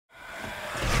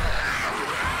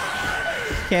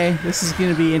Okay, this is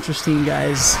gonna be interesting,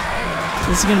 guys.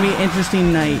 This is gonna be an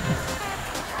interesting night.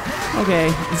 Okay,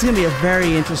 it's gonna be a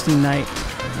very interesting night.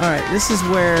 Alright, this is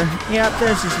where... Yep,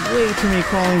 there's just way too many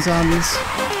crawling zombies.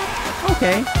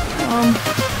 Okay,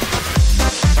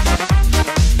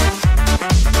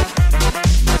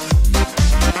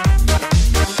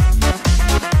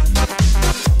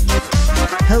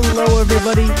 Hello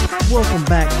everybody, welcome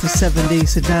back to 7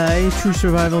 Days to Die, True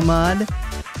Survival Mod.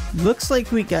 Looks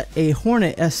like we got a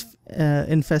hornet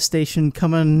infestation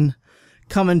coming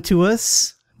to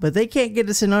us, but they can't get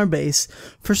us in our base.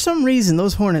 For some reason,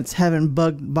 those hornets haven't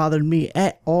bothered me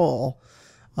at all.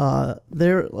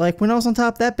 They're like, when I was on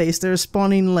top of that base, they're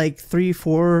spawning like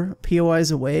 3-4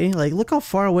 POIs away. Like, look how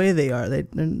far away they are. They're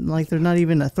not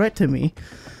even a threat to me.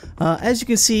 As you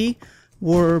can see,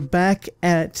 we're back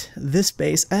at this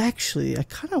base. Actually, I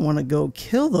kind of want to go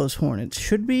kill those hornets.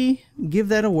 Should we give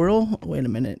that a whirl? Wait a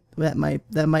minute. That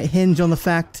might hinge on the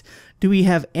fact, do we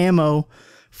have ammo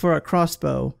for our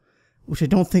crossbow? Which I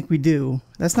don't think we do.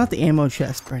 That's not the ammo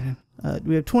chest, Brandon.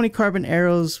 We have 20 carbon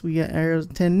arrows. We got arrows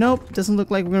 10. Nope, doesn't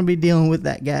look like we're going to be dealing with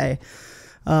that guy.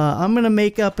 I'm going to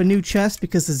make up a new chest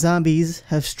because the zombies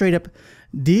have straight up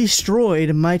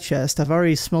destroyed my chest. I've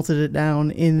already smelted it down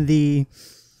in the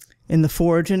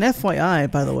forge. And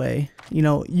FYI, by the way, you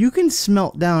know, you can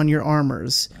smelt down your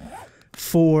armors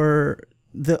for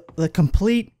the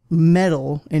complete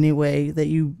metal anyway that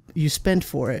you spent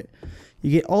for it.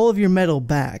 You get all of your metal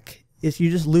back if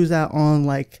you just lose out on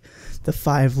like the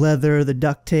 5 leather, the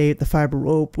duct tape, the fiber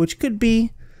rope, which could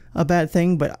be a bad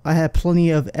thing, but I have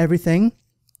plenty of everything.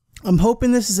 I'm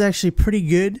hoping this is actually pretty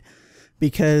good,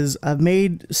 because I've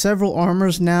made several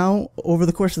armors now over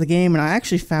the course of the game, and I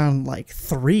actually found like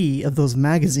 3 of those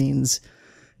magazines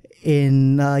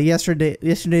in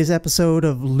yesterday's episode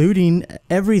of looting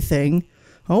everything.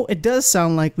 Oh, it does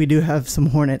sound like we do have some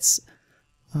hornets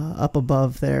up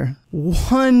above there.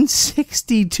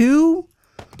 162?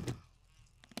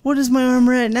 What is my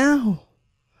armor at now?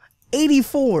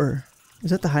 84. Is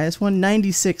that the highest one?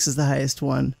 96 is the highest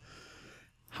one.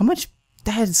 How much?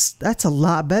 That's a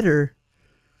lot better.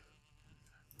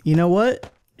 You know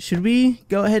what? Should we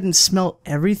go ahead and smelt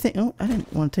everything? Oh, I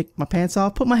didn't want to take my pants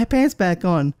off. Put my pants back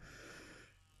on.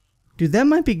 Dude, that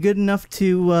might be good enough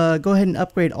to go ahead and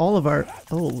upgrade all of our...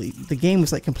 Holy, the game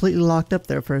was like completely locked up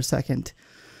there for a second.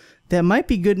 That might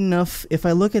be good enough if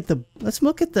I look at the... Let's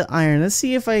look at the iron. Let's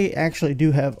see if I actually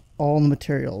do have all the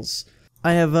materials.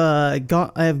 I have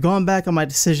gone back on my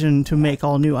decision to make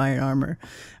all new iron armor.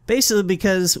 Basically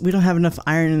because we don't have enough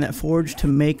iron in that forge to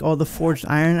make all the forged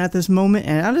iron at this moment,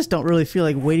 and I just don't really feel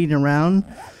like waiting around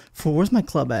for... Where's my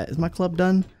club at? Is my club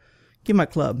done? Give my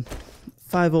club.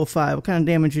 505. What kind of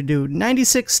damage you do?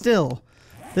 96 still.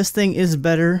 This thing is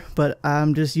better, but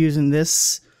I'm just using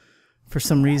this for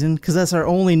some reason, because that's our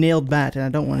only nailed bat, and I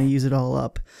don't want to use it all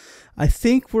up. I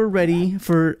think we're ready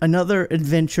for another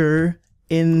adventure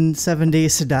in 7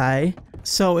 Days to Die.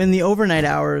 So in the overnight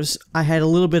hours, I had a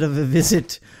little bit of a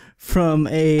visit from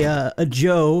a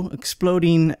Joe,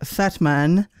 exploding fat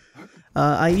man.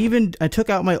 I took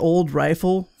out my old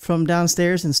rifle from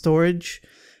downstairs in storage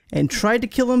and tried to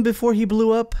kill him before he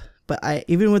blew up. But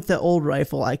even with the old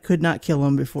rifle, I could not kill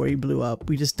him before he blew up.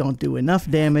 We just don't do enough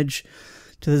damage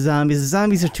to the zombies. The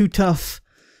zombies are too tough,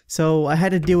 so I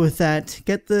had to deal with that.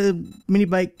 Get the mini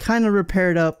bike kind of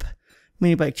repaired up.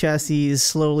 Mini bike chassis is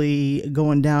slowly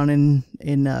going down in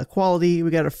quality. We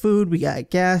got our food, we got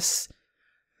gas,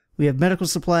 we have medical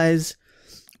supplies,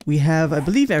 we have, I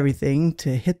believe, everything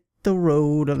to hit the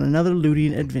road on another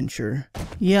looting adventure.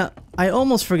 Yeah, I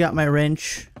almost forgot my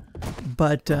wrench,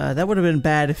 but that would have been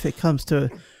bad if it comes to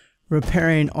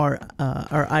repairing our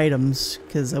items,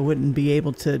 because I wouldn't be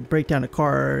able to break down a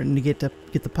car and to get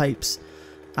the pipes.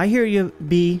 I hear you,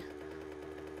 B.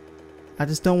 I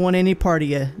just don't want any part of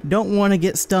you. Don't want to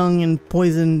get stung and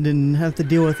poisoned and have to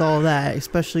deal with all that,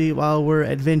 especially while we're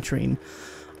adventuring.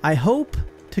 I hope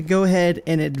to go ahead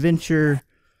and adventure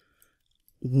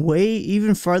way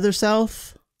even farther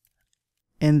south,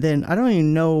 and then I don't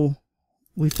even know.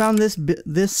 We found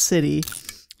this city,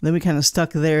 then we kind of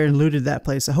stuck there and looted that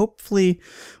place. So hopefully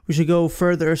we should go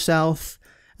further south,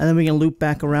 and then we can loop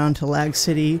back around to Lag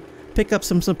City, pick up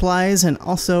some supplies, and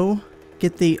also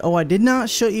get the... Oh, I did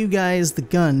not show you guys the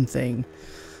gun thing.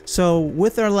 So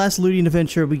with our last looting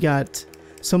adventure, we got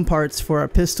some parts for our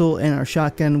pistol and our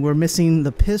shotgun. We're missing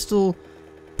the pistol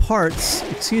parts.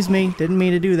 Excuse me, didn't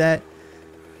mean to do that.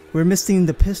 We're missing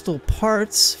the pistol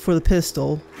parts for the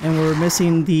pistol, and we're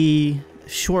missing the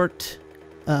short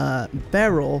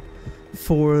barrel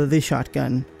for the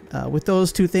shotgun. With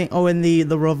those two things... Oh, and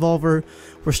the revolver,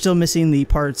 we're still missing the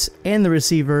parts and the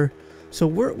receiver So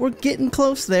we're getting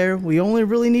close there. We only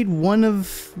really need one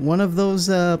of those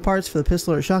parts for the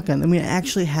pistol or shotgun. Then we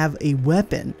actually have a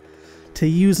weapon to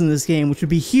use in this game, which would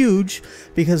be huge.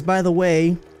 Because, by the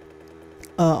way,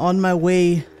 on my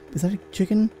way, is that a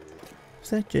chicken? Is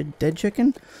that a dead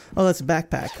chicken? Oh, that's a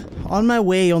backpack. On my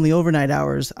way on the overnight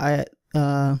hours,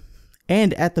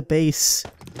 and at the base,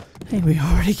 hey, we're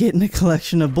already getting a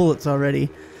collection of bullets already.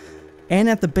 And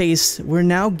at the base, we're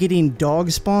now getting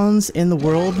dog spawns in the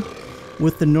world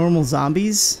with the normal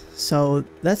zombies, so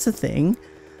that's a thing.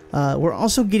 We're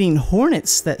also getting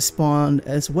hornets that spawned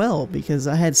as well, because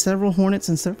I had several hornets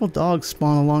and several dogs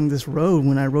spawn along this road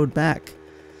when I rode back.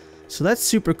 So that's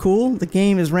super cool. The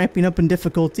game is ramping up in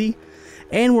difficulty,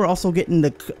 and we're also getting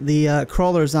the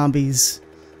crawler zombies,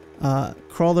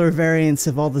 crawler variants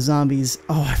of all the zombies.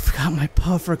 Oh, I forgot my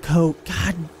puffer coat.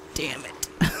 God damn it.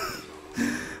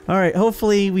 Alright,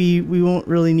 hopefully we won't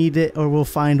really need it, or we'll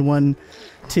find one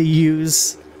to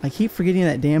use. I keep forgetting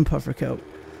that damn puffer coat.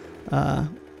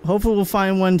 Hopefully we'll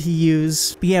find one to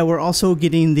use. But yeah, we're also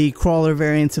getting the crawler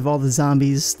variants of all the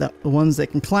zombies, the ones that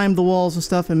can climb the walls and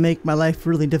stuff and make my life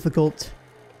really difficult.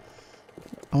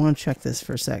 I want to check this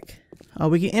for a sec. Oh,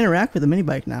 we can interact with the mini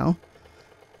bike now.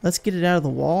 Let's get it out of the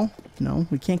wall. No,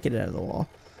 we can't get it out of the wall.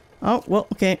 Oh, well,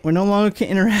 okay, we no longer can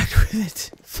interact with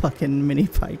it. Fucking mini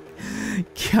bike.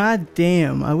 God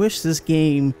damn, I wish this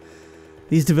game,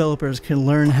 these developers could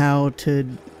learn how to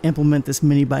implement this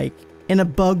mini bike in a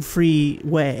bug-free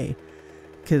way.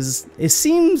 Because it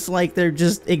seems like they're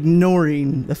just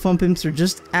ignoring, the Fun Pimps are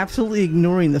just absolutely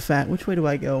ignoring the fact, which way do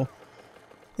I go?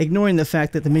 Ignoring the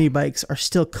fact that the mini bikes are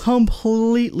still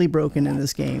completely broken in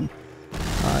this game.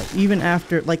 Even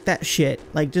after, like, that shit.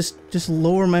 Like, just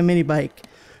lower my mini bike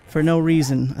for no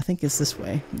reason. I think it's this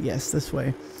way. Yes, this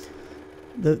way.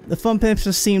 The Fun Pimps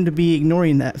just seem to be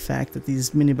ignoring that fact that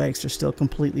these mini bikes are still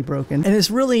completely broken. And it's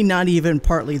really not even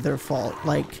partly their fault.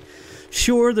 Like,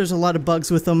 sure, there's a lot of bugs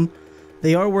with them.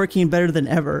 They are working better than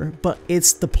ever, but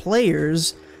it's the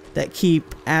players that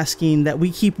keep asking, that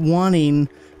we keep wanting,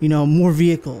 you know, more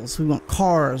vehicles. We want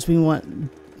cars. We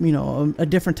want, you know, a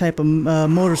different type of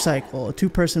motorcycle, a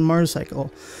two-person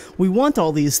motorcycle. We want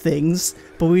all these things,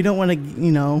 but we don't want to,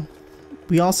 you know,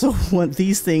 we also want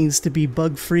these things to be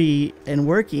bug-free and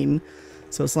working.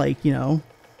 So it's like, you know,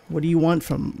 what do you want?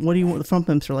 The Fun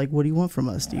Pimps are like, what do you want from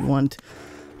us? Do you want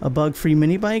a bug-free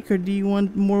mini bike, or do you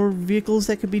want more vehicles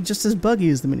that could be just as buggy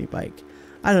as the mini bike?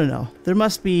 I don't know. There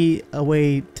must be a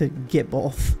way to get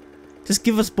both. Just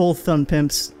give us both, Fun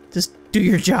Pimps. Just do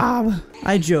your job.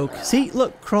 I joke. See,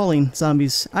 look, crawling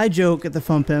zombies. I joke at the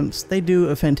Fun Pimps. They do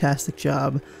a fantastic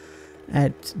job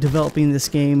at developing this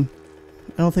game.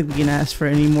 I don't think we can ask for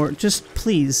any more. Just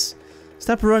please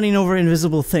stop running over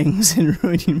invisible things and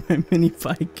ruining my mini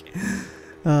bike.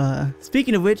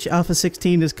 Speaking of which, Alpha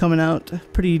 16 is coming out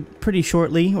pretty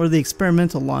shortly, or the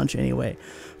experimental launch anyway,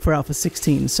 for Alpha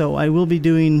 16. So I will be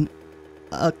doing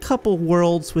a couple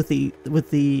worlds with the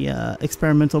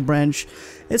experimental branch.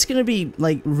 It's gonna be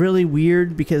like really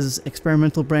weird because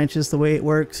experimental branches, the way it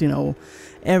works, you know,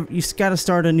 you gotta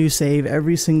start a new save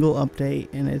every single update,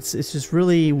 and it's just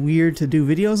really weird to do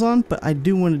videos on. But I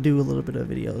do want to do a little bit of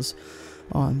videos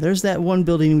on. There's that one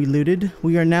building we looted.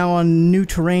 We are now on new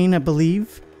terrain, I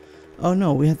believe. Oh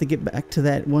no, we have to get back to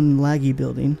that one laggy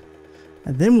building,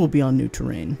 and then we'll be on new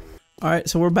terrain. Alright,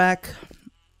 so we're back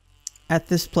at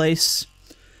this place,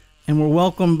 and we're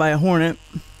welcomed by a hornet.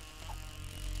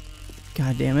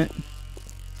 God damn it.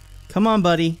 Come on,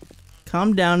 buddy.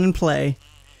 Calm down and play.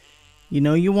 You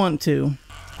know you want to.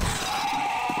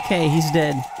 Okay, he's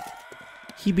dead.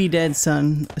 He be dead,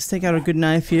 son. Let's take out a good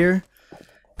knife here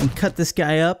and cut this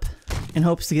guy up in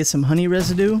hopes to get some honey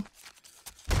residue.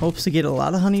 Hopes to get a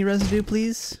lot of honey residue,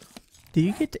 please. Did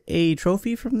you get a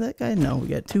trophy from that guy? No, we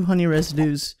got 2 honey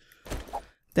residues.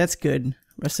 That's good.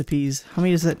 Recipes. How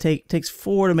many does that take? It takes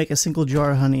 4 to make a single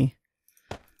jar of honey.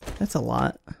 That's a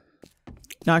lot.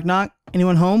 Knock knock.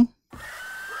 Anyone home?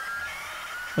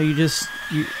 Oh, you're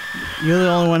the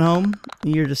only one home?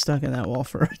 You're just stuck in that wall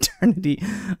for eternity.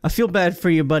 I feel bad for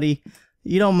you, buddy.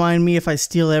 You don't mind me if I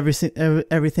steal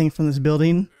everything from this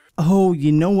building? Oh,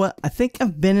 you know what? I think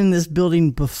I've been in this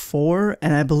building before,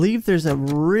 and I believe there's a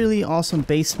really awesome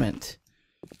basement.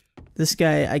 This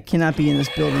guy, I cannot be in this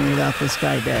building without this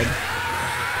guy dead.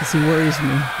 Because he worries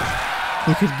me.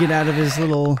 He could get out of his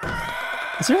little...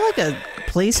 Is there like a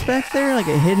place back there? Like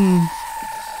a hidden...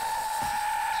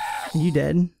 Are you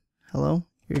dead? Hello?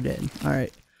 You're dead.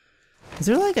 Alright. Is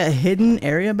there like a hidden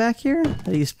area back here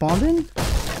that he spawned in?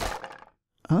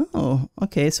 Oh,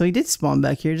 okay, so he did spawn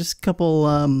back here. Just a couple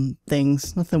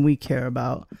things. Nothing we care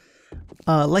about.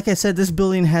 Like I said, this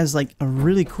building has like a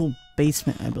really cool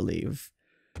basement, I believe.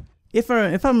 If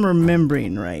I'm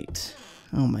remembering right.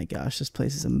 Oh my gosh, this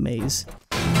place is a maze.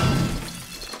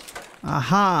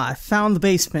 Aha! I found the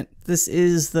basement. This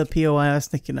is the POI I was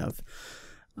thinking of.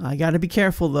 I gotta be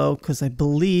careful though, because I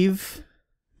believe...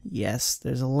 Yes,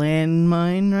 there's a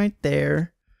landmine right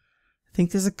there. I think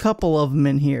there's a couple of them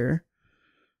in here.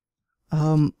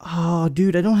 Oh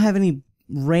dude, I don't have any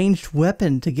ranged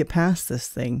weapon to get past this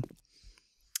thing.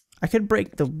 I could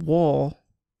break the wall,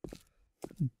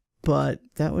 but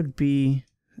that would be...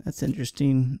 That's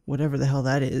interesting. Whatever the hell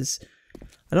that is.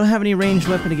 I don't have any ranged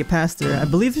weapon to get past there. I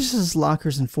believe this is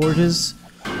lockers and forges,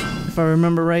 if I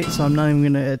remember right, so I'm not even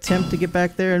going to attempt to get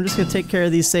back there. I'm just going to take care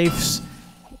of these safes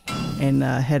and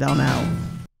head on out.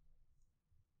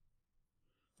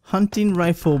 Hunting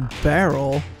rifle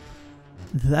barrel.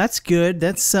 That's good.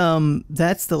 That's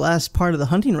the last part of the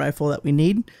hunting rifle that we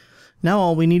need. Now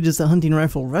all we need is the hunting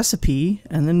rifle recipe,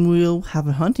 and then we'll have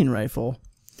a hunting rifle.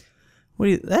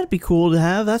 That'd be cool to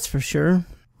have, that's for sure.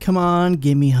 Come on,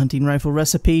 give me hunting rifle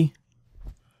recipe.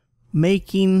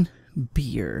 Making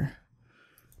beer.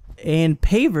 And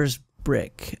pavers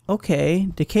brick. Okay,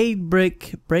 decayed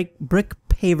brick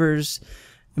pavers.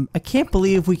 I can't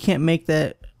believe we can't make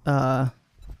that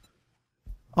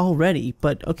already,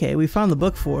 but okay, we found the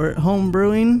book for it. Home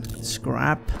brewing,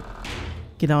 scrap.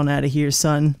 Get on out of here,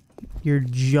 son. You're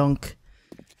junk.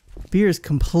 Beer is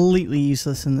completely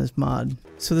useless in this mod.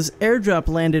 So this airdrop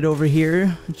landed over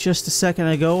here just a second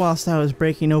ago whilst I was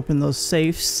breaking open those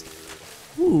safes.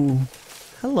 Ooh,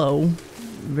 hello.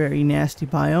 Very nasty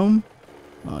biome.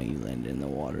 Oh, you landed in the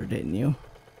water, didn't you?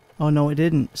 Oh no, it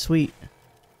didn't. Sweet.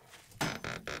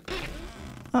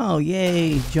 Oh,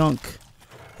 yay, junk.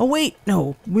 Oh wait,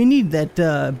 no, we need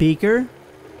that beaker.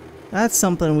 That's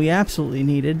something we absolutely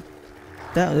needed.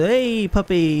 Hey,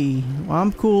 puppy. Well,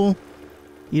 I'm cool.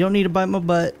 You don't need to bite my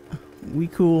butt. We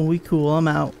cool, I'm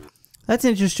out. That's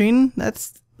interesting.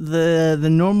 That's the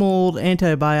normal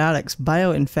antibiotics.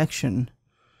 Bioinfection.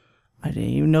 I didn't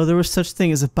even know there was such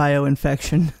thing as a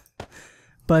bioinfection.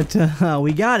 But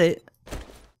we got it.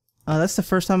 That's the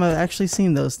first time I've actually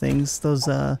seen those things. Those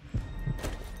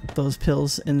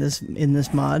pills in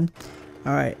this mod.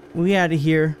 Alright, we out of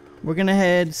here. We're gonna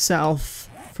head south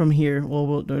from here. Well,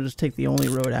 we'll just take the only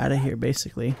road out of here,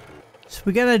 basically. So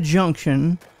we got a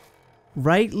junction.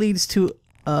 Right leads to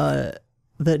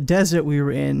the desert we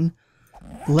were in.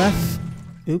 Left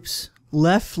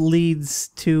leads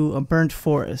to a burnt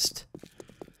forest.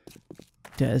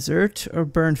 Desert or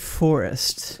burnt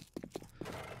forest?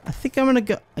 I think I'm gonna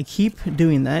go. I keep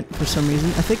doing that for some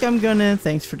reason. I think I'm gonna.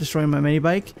 Thanks for destroying my mini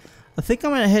bike. I think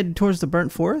I'm gonna head towards the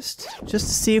burnt forest just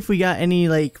to see if we got any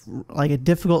like a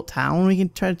difficult town we can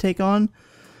try to take on.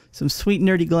 Some sweet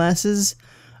nerdy glasses.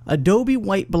 Adobe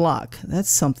white block. That's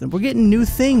something. We're getting new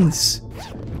things.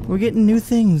 We're getting new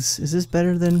things. Is this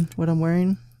better than what I'm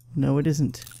wearing? No, it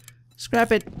isn't.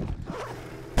 Scrap it.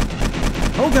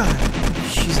 Oh god.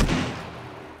 Jeez.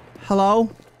 Hello?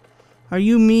 Are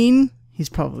you mean? He's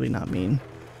probably not mean.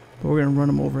 But we're gonna run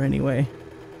him over anyway.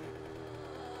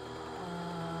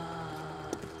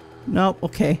 Nope.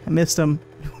 Okay. I missed him.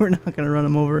 We're not gonna run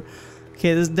him over.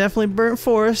 Okay, this is definitely burnt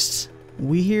forest.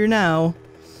 We here now.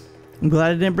 I'm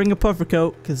glad I didn't bring a puffer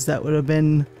coat, because that would have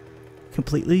been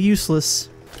completely useless.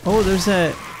 Oh, there's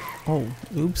a... Oh,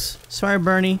 oops. Sorry,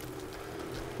 Bernie.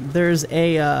 There's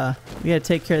a, we gotta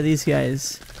take care of these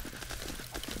guys.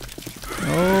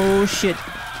 Oh, shit.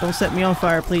 Don't set me on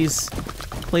fire, please.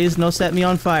 Please, no set me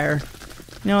on fire.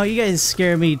 No, you guys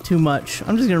scare me too much.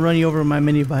 I'm just gonna run you over with my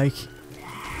mini bike.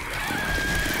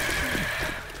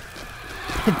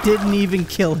 I didn't even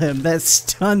kill him. That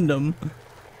stunned him.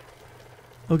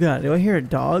 Oh god, do I hear a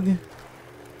dog?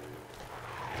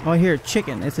 Oh, I hear a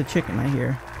chicken. It's a chicken I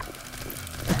hear.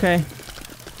 Okay.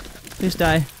 Please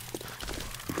die.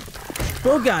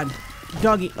 Oh god!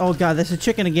 Doggy. Oh god, that's a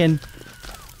chicken again.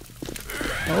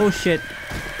 Oh shit.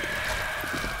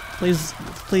 Please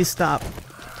stop.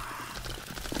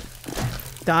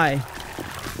 Die.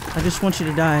 I just want you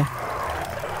to die.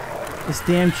 This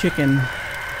damn chicken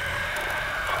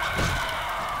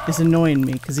is annoying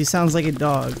me because he sounds like a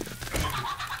dog.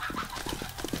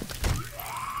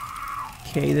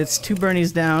 Okay, that's 2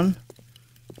 Bernies down.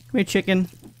 Come here, chicken.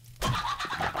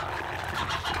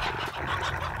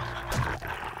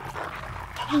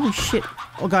 Holy shit.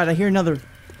 Oh god, I hear another.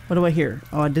 What do I hear?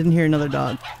 Oh, I didn't hear another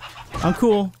dog. I'm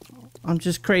cool. I'm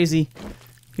just crazy.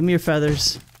 Give me your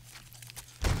feathers.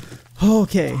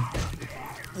 Okay.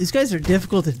 These guys are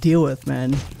difficult to deal with,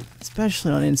 man.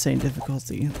 Especially on insane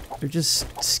difficulty. They're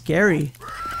just scary.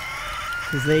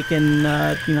 Because they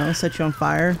can, you know, set you on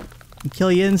fire and kill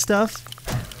you and stuff.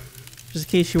 Just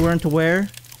in case you weren't aware.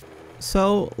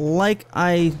 So, like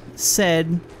I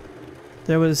said,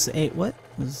 there was a what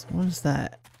is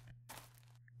that?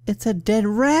 It's a dead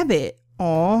rabbit.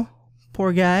 Aw,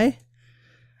 poor guy.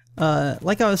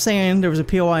 Like I was saying, there was a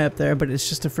POI up there, but it's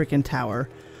just a freaking tower.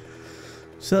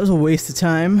 So that was a waste of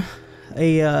time.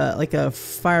 Like a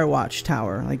Firewatch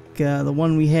tower, like the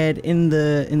one we had in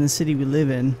the city we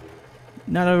live in.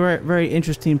 Not a very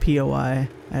interesting POI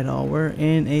at all. We're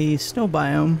in a snow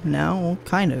biome now, well,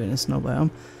 kind of in a snow biome.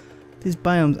 These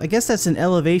biomes, I guess that's an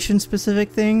elevation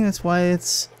specific thing. That's why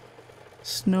it's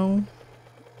snow.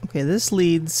 Okay, this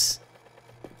leads.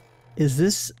 Is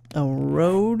this a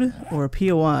road or a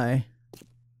POI?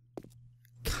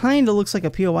 Kinda looks like a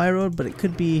POI road, but it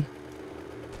could be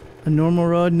a normal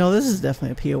road. No, this is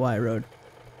definitely a POI road.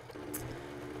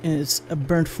 And it's a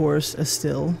burnt forest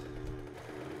still.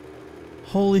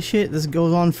 Holy shit, this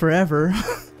goes on forever.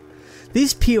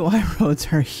 These POI roads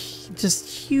are just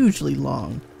hugely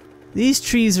long. These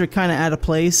trees are kind of out of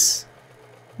place.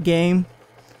 Game.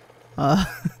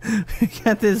 We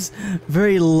got this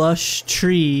very lush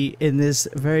tree in this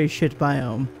very shit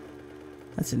biome.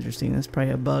 That's interesting. That's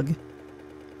probably a bug.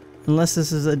 Unless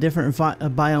this is a different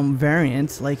biome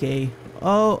variant, like a...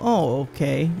 Oh,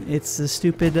 okay. It's a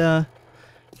stupid,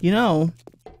 you know...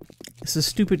 It's a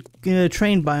stupid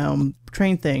train biome,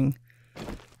 train thing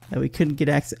that we couldn't get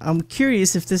access. I'm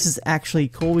curious if this is actually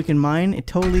coal we can mine. It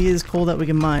totally is coal that we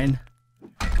can mine.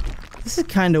 This is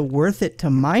kind of worth it to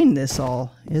mine this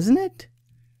all, isn't it?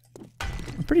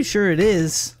 I'm pretty sure it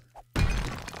is.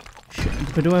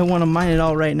 But do I want to mine it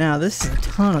all right now? This is a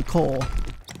ton of coal.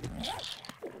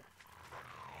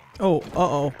 Oh,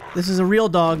 uh-oh. This is a real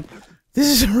dog. This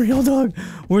is a real dog.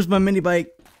 Where's my mini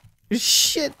bike?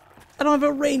 Shit. I don't have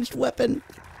a ranged weapon.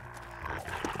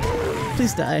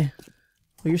 Please die.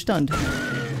 Oh, you're stunned.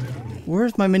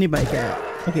 Where's my mini bike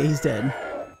at? Okay, he's dead.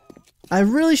 I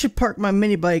really should park my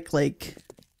mini bike, like...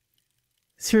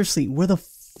 Seriously, where the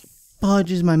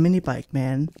fudge is my mini bike,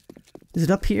 man? Is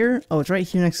it up here? Oh, it's right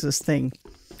here next to this thing.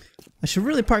 I should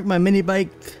really park my mini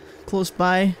bike close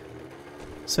by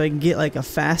so I can get like a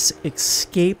fast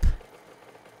escape.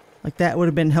 Like that would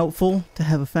have been helpful to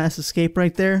have a fast escape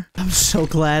right there. I'm so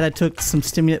glad I took some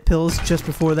stimulant pills just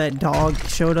before that dog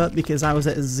showed up because I was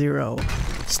at 0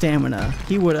 stamina.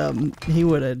 He would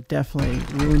have definitely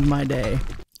ruined my day.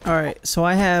 Alright, so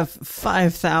I have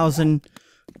 5,000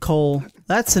 coal.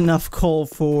 That's enough coal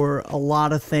for a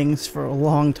lot of things for a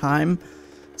long time.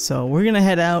 So we're gonna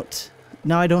head out.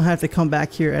 Now I don't have to come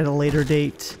back here at a later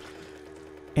date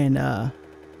and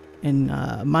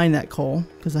mine that coal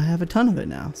because I have a ton of it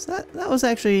now. So that was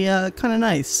actually kind of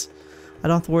nice. I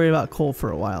don't have to worry about coal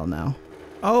for a while now.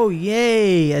 Oh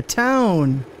yay, a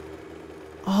town!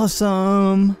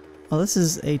 Awesome! Oh, this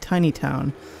is a tiny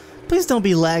town. Please don't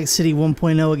be Lag City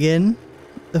 1.0 again.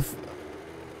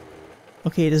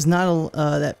 Okay, it is not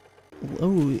a that.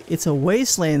 Oh, it's a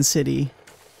wasteland city.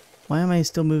 Why am I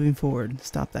still moving forward?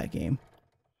 Stop that game.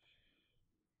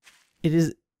 It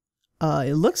is.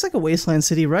 It looks like a wasteland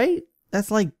city, right?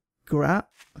 That's like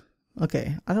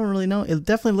okay, I don't really know. It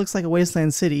definitely looks like a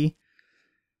wasteland city.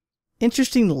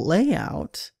 Interesting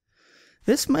layout.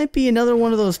 This might be another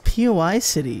one of those POI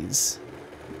cities.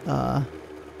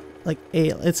 Like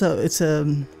it's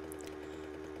a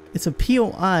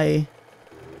POI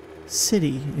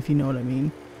city, if you know what I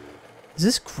mean. Is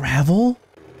this gravel?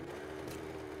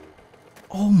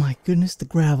 Oh my goodness, the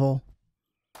gravel.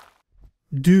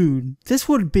 Dude, this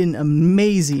would have been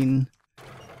amazing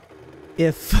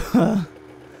if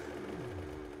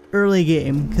early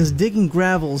game, because digging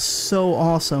gravel is so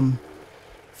awesome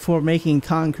for making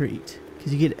concrete,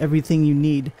 because you get everything you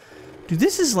need. Dude,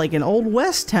 this is like an old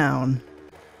west town.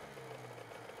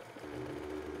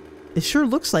 It sure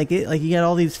looks like it. Like you got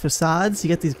all these facades, you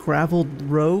got these graveled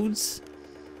roads.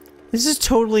 This is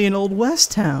totally an old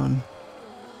west town.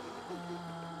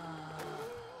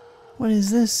 What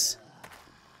is this?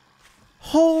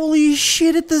 Holy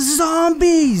shit, it's the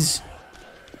zombies!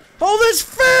 Oh, there's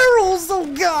ferals! Oh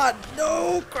god!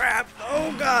 No crap!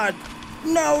 Oh god!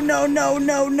 No, no, no,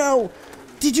 no, no!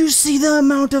 Did you see the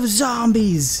amount of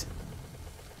zombies?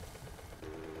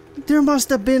 There must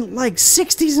have been like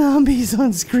 60 zombies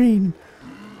on screen.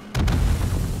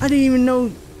 I didn't even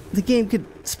know the game could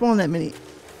spawn that many.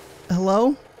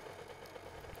 Hello?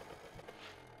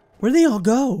 Where'd they all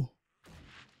go?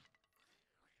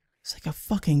 It's like a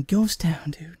fucking ghost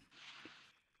town, dude.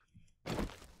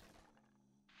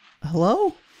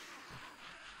 Hello?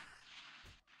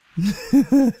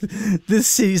 This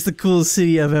city's the coolest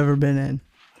city I've ever been in.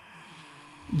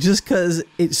 Just cause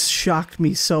it shocked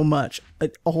me so much.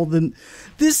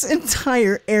 This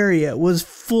entire area was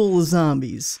full of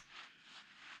zombies.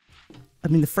 I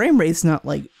mean, the frame rate's not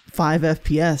like 5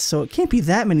 FPS, so it can't be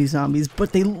that many zombies,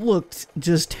 but they looked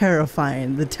just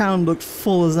terrifying. The town looked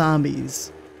full of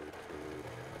zombies.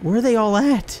 Where are they all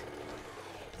at?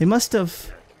 They must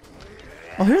have...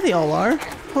 Oh, here they all are.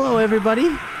 Hello,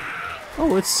 everybody.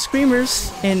 Oh, it's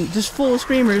screamers, and just full of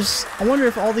screamers. I wonder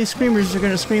if all these screamers are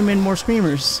gonna scream in more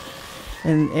screamers.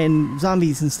 And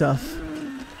zombies and stuff.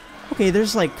 Okay,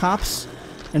 there's like cops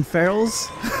and ferals.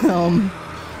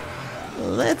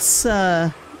 Let's,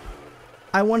 I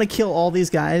want to kill all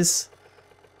these guys,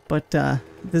 but,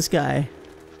 this guy,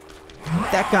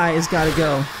 that guy has got to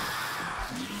go.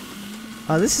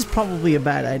 This is probably a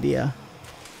bad idea.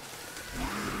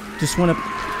 Just want to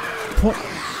point.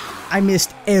 I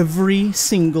missed every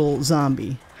single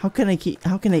zombie. How can I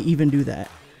even do that?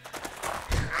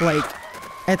 Like,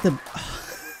 at the,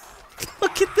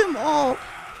 look at them all.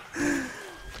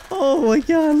 Oh my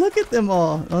god, look at them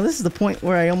all. Oh, this is the point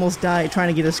where I almost died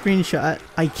trying to get a screenshot.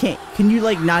 I can't. Can you,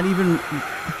 like, not even...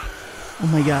 Oh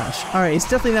my gosh. Alright, it's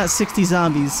definitely not 60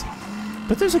 zombies.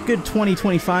 But there's a good 20,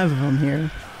 25 of them here.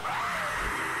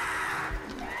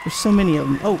 There's so many of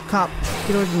them. Oh, cop.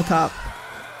 Get away from the cop.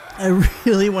 I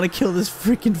really want to kill this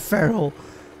freaking feral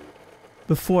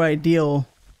before I deal...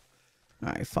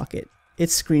 Alright, fuck it.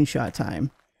 It's screenshot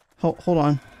time. Hold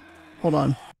on. Hold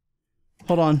on.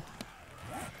 Hold on.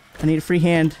 I need a free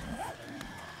hand.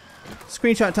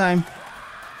 Screenshot time.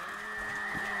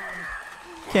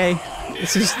 Okay.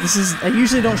 This is I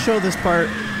usually don't show this part.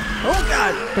 Oh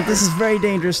god! But this is very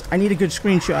dangerous. I need a good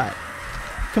screenshot.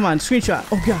 Come on, screenshot.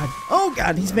 Oh god. Oh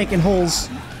god, he's making holes.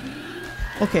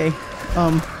 Okay.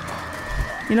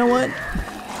 You know what?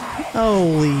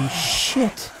 Holy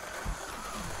shit.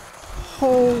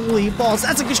 Holy balls.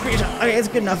 That's a good screenshot. Okay, it's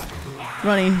good enough.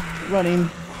 Running.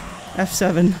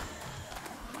 F7.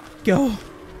 Go.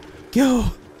 Go.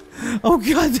 Oh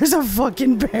god, there's a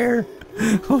fucking bear.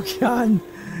 Oh god.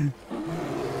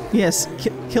 Yes,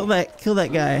 kill that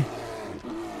guy.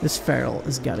 This feral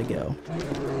has got to go.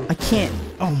 I can't.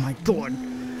 Oh my god.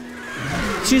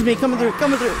 Excuse me, coming through.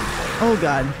 Oh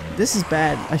god, this is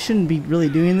bad. I shouldn't be really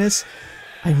doing this.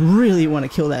 I really want to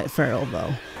kill that feral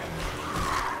though.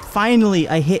 Finally,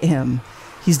 I hit him.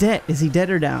 He's dead. Is he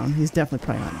dead or down? He's definitely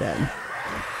probably not dead.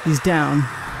 He's down.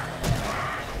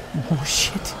 Oh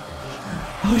shit.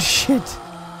 Oh shit.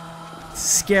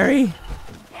 Scary.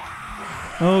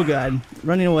 Oh god.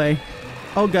 Running away.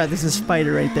 Oh god, this is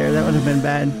Spider right there. That would have been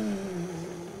bad.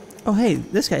 Oh hey,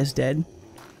 this guy's dead.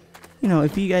 You know,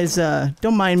 if you guys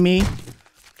don't mind me,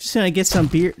 just gonna get some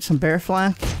bear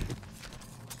flack.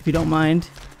 If you don't mind.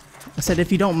 I said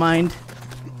if you don't mind.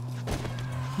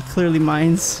 He clearly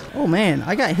minds. Oh man,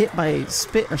 I got hit by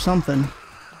spit or something.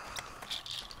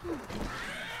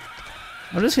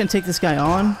 I'm just gonna take this guy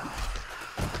on.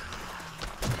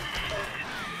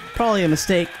 Probably a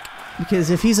mistake, because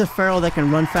if he's a feral that can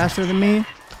run faster than me,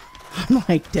 I'm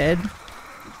like dead.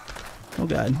 Oh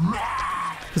god.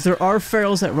 Because there are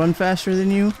ferals that run faster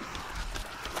than you.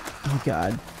 Oh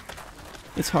god.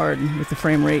 It's hard with the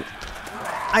frame rate.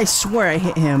 I swear I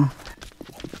hit him.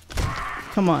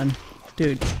 Come on,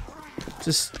 dude.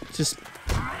 Just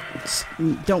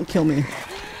don't kill me.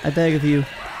 I beg of you.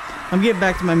 I'm getting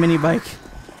back to my mini bike.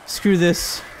 Screw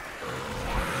this.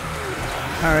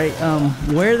 Alright,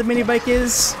 where the mini bike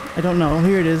is? I don't know.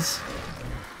 Here it is.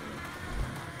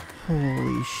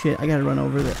 Holy shit, I gotta run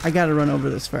over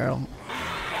this feral.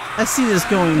 I see this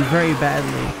going very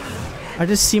badly. I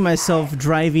just see myself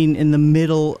driving in the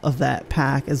middle of that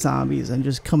pack of zombies and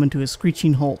just coming to a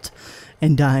screeching halt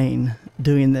and dying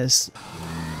doing this.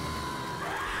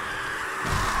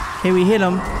 Okay, we hit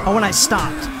him. Oh, and I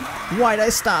stopped. Why'd I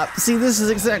stop? See, this is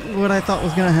exactly what I thought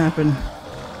was gonna happen.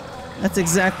 That's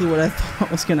exactly what I thought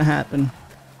was gonna happen.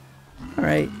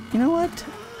 Alright, you know what?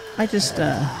 I just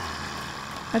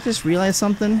realized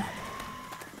something.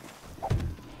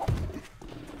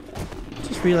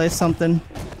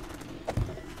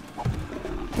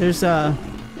 There's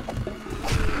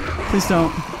please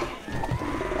don't.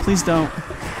 Please don't.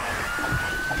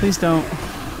 Please don't.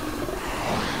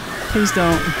 Please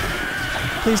don't.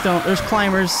 Please don't. There's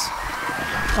climbers.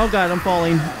 Oh god, I'm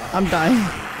falling. I'm dying.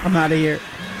 I'm out of here.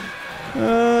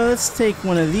 Let's take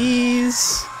one of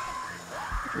these.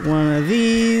 One of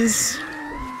these.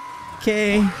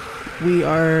 Okay. We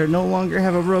are no longer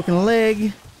have a broken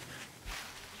leg.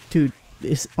 Dude,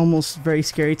 it's almost very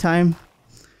scary time.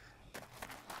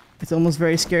 It's almost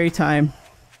very scary time.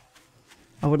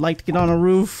 I would like to get on a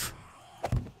roof.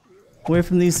 Away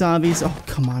from these zombies. Oh,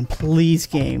 come on. Please,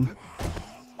 game.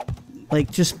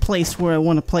 Like, just place where I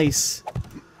want to place.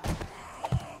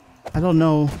 I don't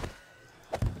know.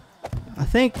 I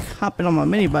think hopping on my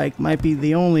mini bike might be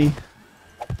the only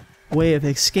way of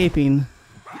escaping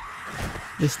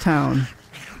this town.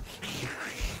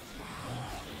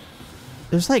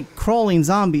 There's like crawling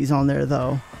zombies on there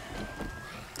though.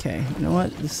 Okay, you know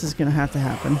what? This is gonna have to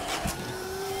happen.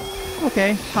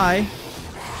 Okay, hi.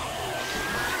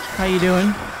 How you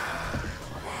doing?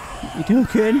 You doing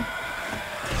good?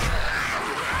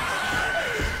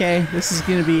 Okay, this is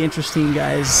gonna be interesting,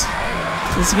 guys.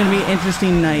 This is gonna be an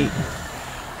interesting night.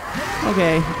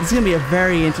 Okay, this is gonna be a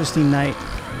very interesting night.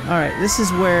 Alright, this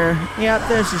is where... yeah,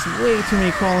 there's just way too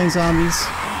many crawling zombies.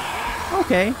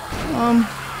 Okay,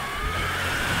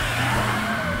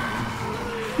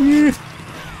 yeah.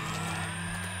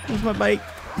 Where's my bike?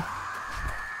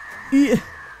 Yeah.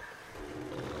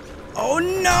 Oh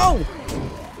no!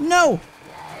 No!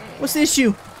 What's the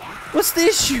issue? What's the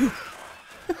issue?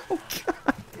 Oh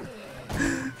god.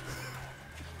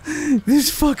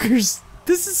 These fuckers.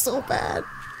 This is so bad.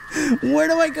 Where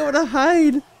do I go to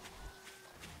hide?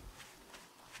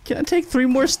 Can I take 3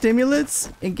 more stimulants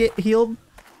and get healed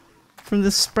from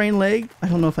this sprained leg? I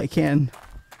don't know if I can.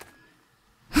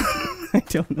 I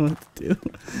don't know what to do.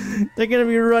 They're gonna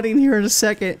be running here in a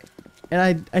second, and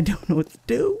I don't know what to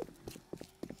do.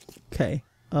 Okay.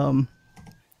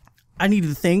 I need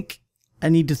to think.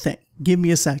 Give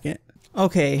me a second.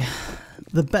 Okay.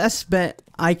 The best bet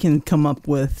I can come up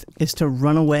with is to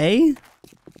run away,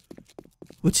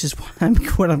 which is what I'm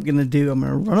gonna do. I'm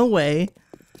gonna run away.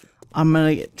 I'm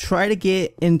gonna try to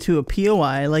get into a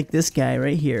POI like this guy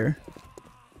right here.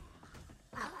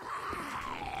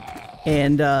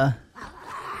 And,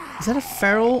 is that a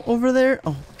feral over there?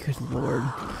 Oh, good lord.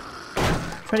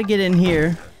 Try to get in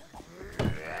here.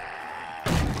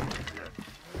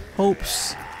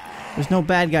 Hopes there's no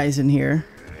bad guys in here.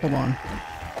 Hold on.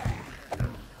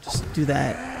 Just do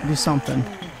that. Do something.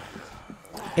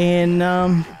 And,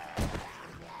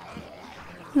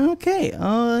 okay,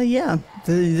 yeah.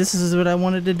 This is what I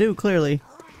wanted to do, clearly.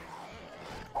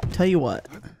 Tell you what.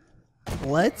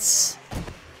 Let's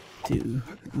do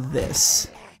this.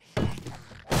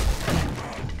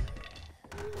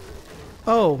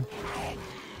 Oh.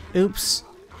 Oops.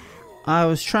 I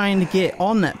was trying to get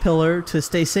on that pillar to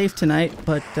stay safe tonight,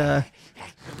 but,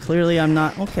 clearly I'm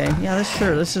not. Okay, yeah,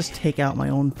 let's just take out my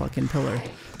own fucking pillar.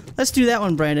 Let's do that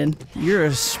one, Brandon. You're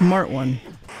a smart one.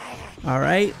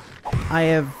 Alright. I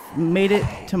have made it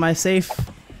to my safe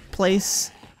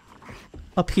place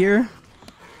up here.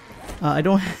 I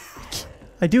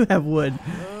do have wood.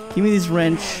 Give me this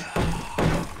wrench.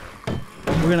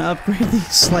 We're gonna upgrade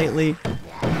these slightly.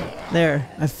 There,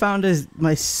 I found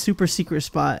my super secret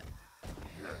spot.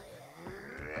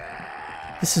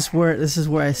 This is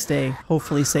where I stay,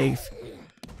 hopefully safe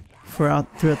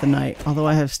throughout the night. Although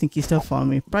I have stinky stuff on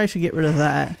me, probably should get rid of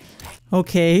that.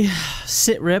 Okay,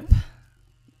 sit rip.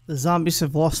 The zombies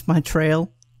have lost my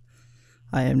trail.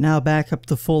 I am now back up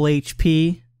to full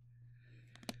HP.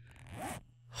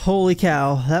 Holy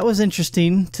cow, that was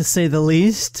interesting to say the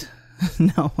least.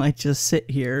 Now I just sit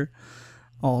here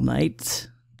all night.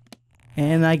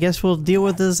 And I guess we'll deal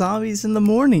with the zombies in the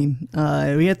morning.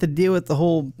 We have to deal with the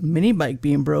whole mini bike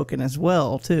being broken as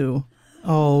well, too.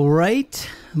 Alright,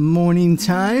 morning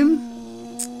time.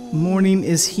 Morning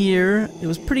is here. It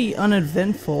was pretty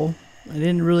uneventful. I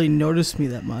didn't really notice me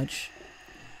that much.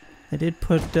 I did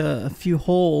put a few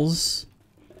holes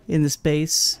in this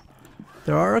base.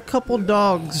 There are a couple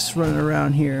dogs running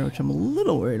around here, which I'm a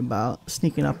little worried about,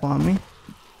 sneaking up on me.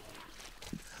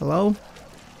 Hello?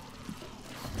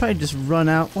 Probably just run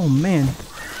out. Oh man.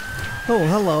 Oh,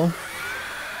 hello.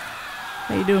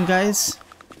 How you doing, guys?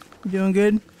 You doing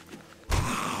good?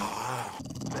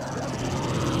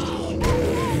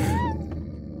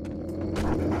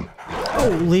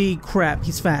 Holy crap,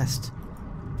 he's fast.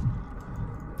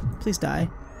 Please die.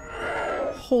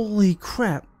 Holy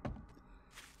crap.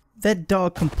 That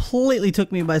dog completely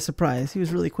took me by surprise. He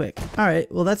was really quick.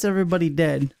 Alright, well that's everybody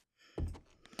dead.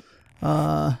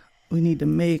 We need to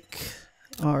make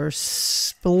our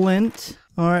splint.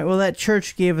 Alright, well that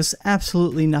church gave us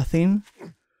absolutely nothing.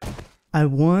 I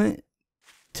want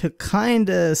to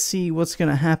kinda see what's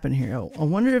gonna happen here. I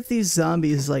wonder if these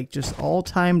zombies like just all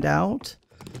timed out,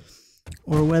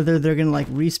 or whether they're gonna like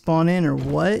respawn in or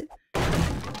what.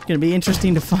 It's gonna be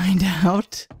interesting to find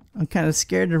out. I'm kinda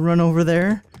scared to run over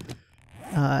there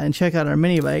and check out our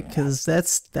mini bike, because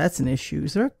that's an issue.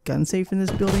 Is there a gun safe in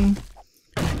this building?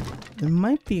 There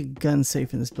might be a gun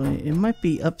safe in this building. It might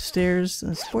be upstairs.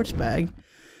 A sports bag.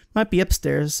 Might be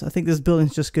upstairs. I think this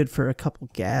building's just good for a couple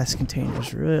gas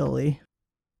containers, really.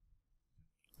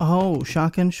 Oh,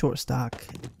 shotgun short stock.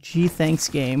 Gee, thanks,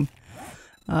 game.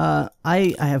 I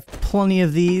have plenty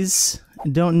of these.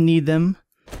 Don't need them.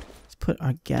 Let's put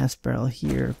our gas barrel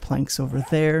here. Planks over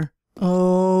there.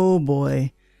 Oh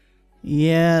boy.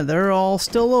 Yeah, they're all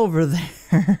still over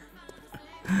there.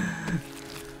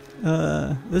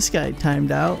 This guy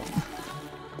timed out.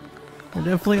 They're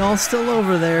definitely all still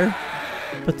over there,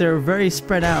 but they're very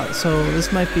spread out, so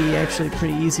this might be actually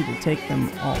pretty easy to take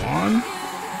them all on.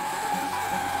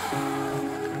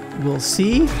 We'll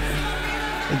see.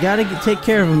 I gotta take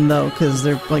care of them though, because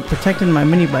they're like protecting my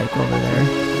mini bike over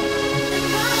there.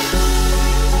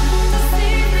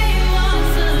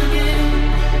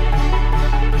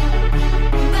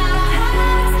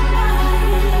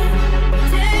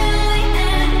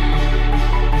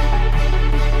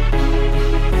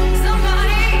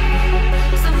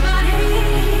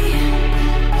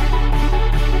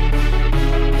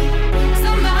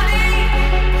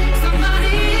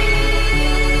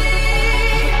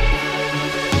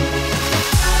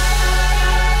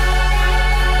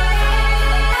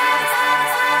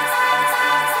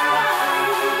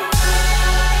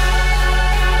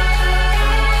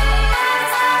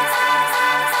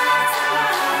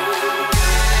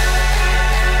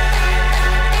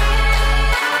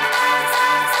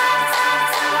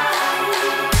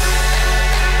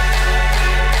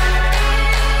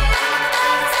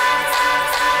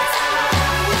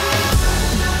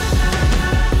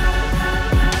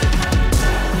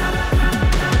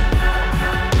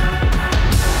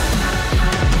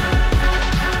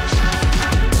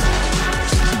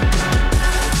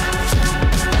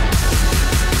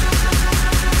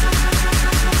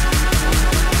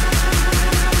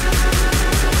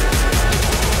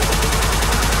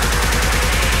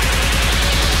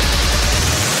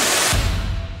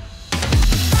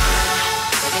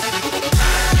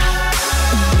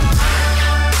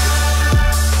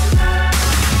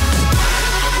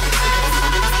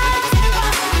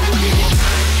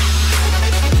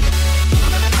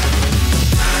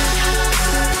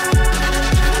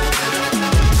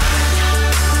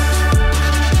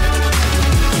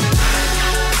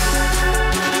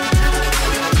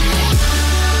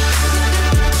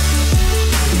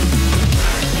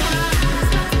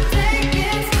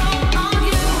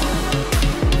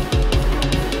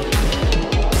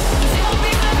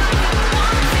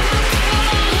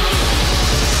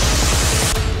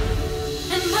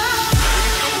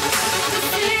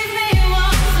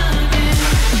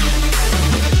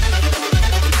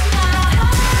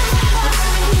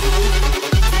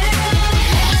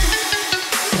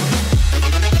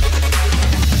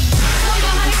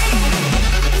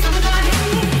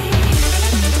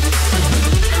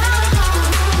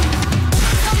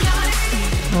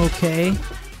 Okay.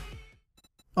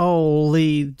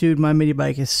 Holy dude, my mini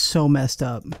bike is so messed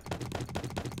up.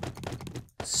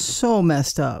 So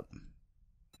messed up.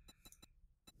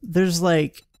 There's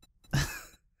like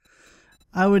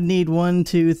I would need 1,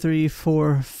 2, 3,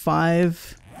 4,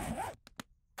 5.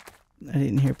 I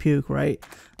didn't hear puke, right?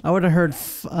 I would have heard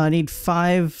I need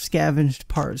 5 scavenged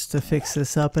parts to fix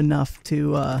this up enough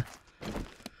to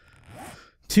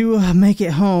make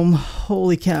it home.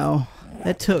 Holy cow.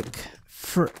 That took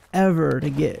forever to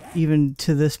get even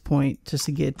to this point, just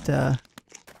to get to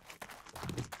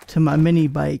my mini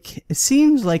bike. It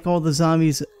seems like all the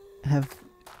zombies have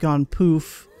gone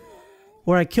poof,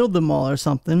 or I killed them all or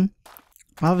something.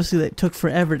 Obviously it took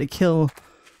forever to kill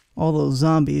all those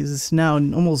zombies. It's now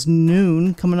almost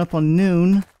noon, coming up on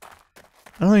noon.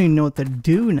 I don't even know what to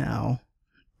do now.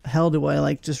 Hell, do I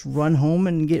like just run home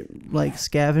and get like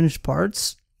scavenged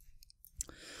parts?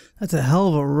 That's a hell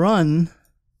of a run.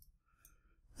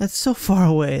 That's so far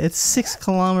away. It's 6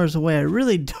 kilometers away. I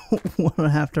really don't want to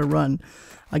have to run.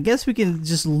 I guess we can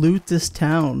just loot this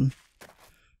town.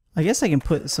 I guess I can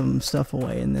put some stuff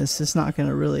away in this. It's not going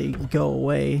to really go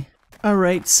away.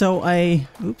 Alright, so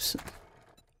oops.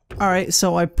 Alright,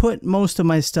 so I put most of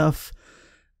my stuff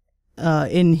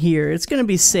in here. It's going to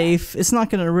be safe. It's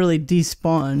not going to really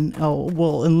despawn. Oh,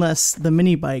 well, unless the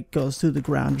mini bike goes through the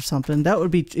ground or something. That would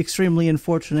be extremely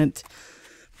unfortunate.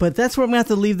 But that's where I'm going to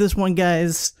have to leave this one,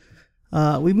 guys.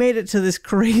 We made it to this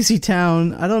crazy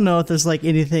town. I don't know if there's like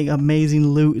anything amazing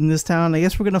loot in this town. I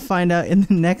guess we're going to find out in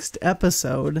the next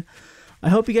episode. I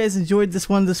hope you guys enjoyed this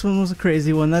one. This one was a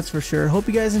crazy one, that's for sure. Hope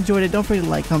you guys enjoyed it. Don't forget to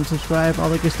like, comment, subscribe, all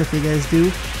the good stuff you guys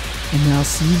do. And I'll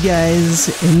see you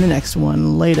guys in the next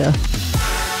one. Later.